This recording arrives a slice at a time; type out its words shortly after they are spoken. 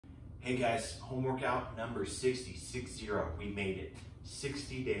Hey guys, home workout number 60. We made it.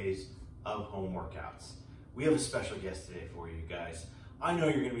 60 days of home workouts. We have a special guest today for you guys. I know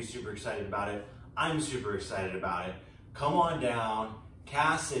you're gonna be super excited about it. I'm super excited about it. Come on down,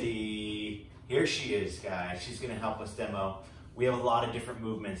 Cassidy. Here she is, guys. She's gonna help us demo. We have a lot of different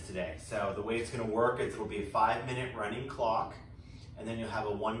movements today. So the way it's gonna work is it'll be a 5-minute running clock, and then you'll have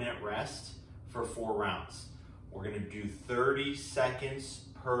a 1-minute rest for 4 rounds. We're gonna do 30 seconds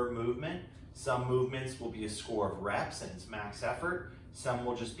per movement. Some movements will be a score of reps and it's max effort. Some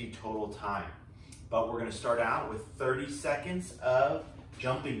will just be total time. But we're gonna start out with 30 seconds of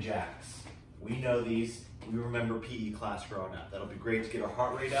jumping jacks. We know these, we remember PE class growing up. That'll be great to get our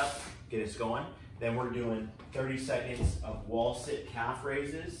heart rate up, get us going. Then we're doing 30 seconds of wall sit calf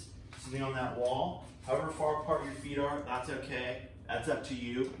raises, sitting on that wall. However far apart your feet are, that's okay. That's up to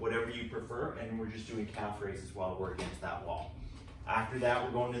you, whatever you prefer. And we're just doing calf raises while we're against that wall. After that,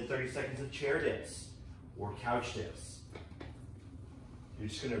 we're going to 30 seconds of chair dips or couch dips. You're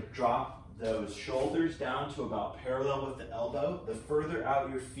just gonna drop those shoulders down to about parallel with the elbow. The further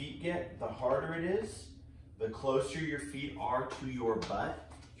out your feet get, the harder it is. The closer your feet are to your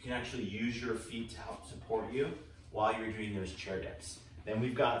butt, you can actually use your feet to help support you while you're doing those chair dips. Then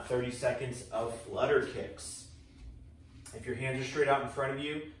we've got 30 seconds of flutter kicks. If your hands are straight out in front of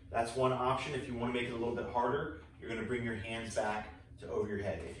you, that's one option. If you want to make it a little bit harder, you're going to bring your hands back to over your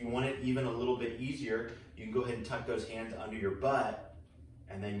head. If you want it even a little bit easier, you can go ahead and tuck those hands under your butt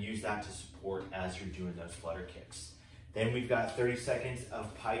and then use that to support as you're doing those flutter kicks. Then we've got 30 seconds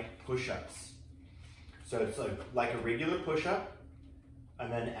of pike push-ups. So it's like a regular push-up,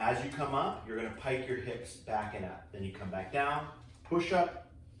 and then as you come up, you're going to pike your hips back and up. Then you come back down, push up,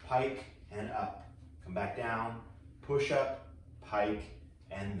 pike, and up. Come back down, push up, pike,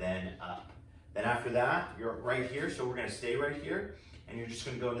 and then up. Then after that, you're right here, so we're gonna stay right here, and you're just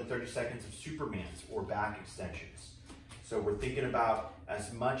gonna go into 30 seconds of Supermans or back extensions. So we're thinking about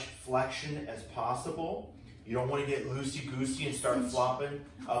as much flexion as possible. You don't wanna get loosey-goosey and start flopping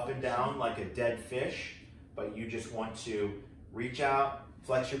up and down like a dead fish, but you just want to reach out,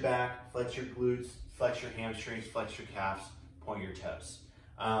 flex your back, flex your glutes, flex your hamstrings, flex your calves, point your toes.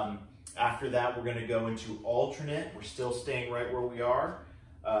 After that, we're gonna go into alternate. We're still staying right where we are.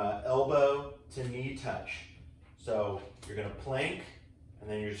 Elbow to knee touch. So you're gonna plank, and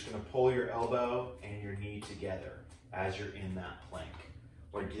then you're just gonna pull your elbow and your knee together as you're in that plank.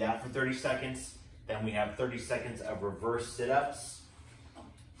 We're gonna do that for 30 seconds. Then we have 30 seconds of reverse sit-ups.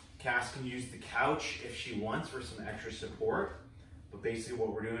 Cass can use the couch if she wants for some extra support. But basically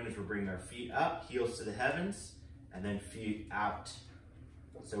what we're doing is we're bringing our feet up, heels to the heavens, and then feet out.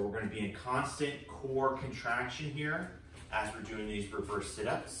 So we're gonna be in constant core contraction here as we're doing these reverse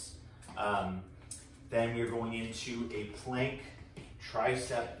sit-ups. Then we're going into a plank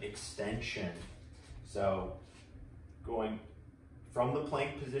tricep extension. So going from the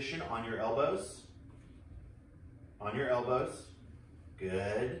plank position on your elbows,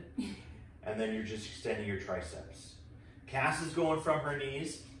 good. And then you're just extending your triceps. Cass is going from her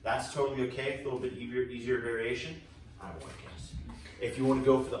knees. That's totally okay, a little bit easier variation. I don't want Cass. If you want to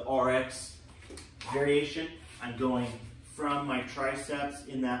go for the RX variation, I'm going from my triceps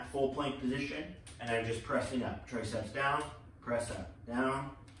in that full plank position, and I'm just pressing up. Triceps down, press up,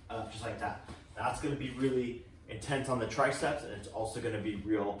 down, up, just like that. That's gonna be really intense on the triceps, and it's also gonna be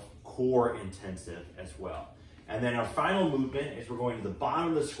real core intensive as well. And then our final movement is we're going to the bottom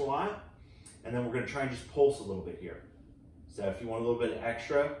of the squat, and then we're gonna try and just pulse a little bit here. So if you want a little bit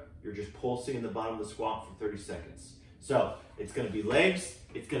extra, you're just pulsing in the bottom of the squat for 30 seconds. So it's gonna be legs,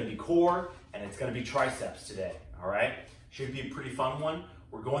 it's gonna be core, and it's gonna be triceps today, all right? Should be a pretty fun one.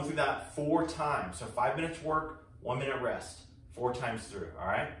 We're going through that 4 times. So 5 minutes work, 1 minute rest, 4 times through, all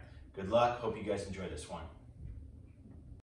right? Good luck, hope you guys enjoy this one.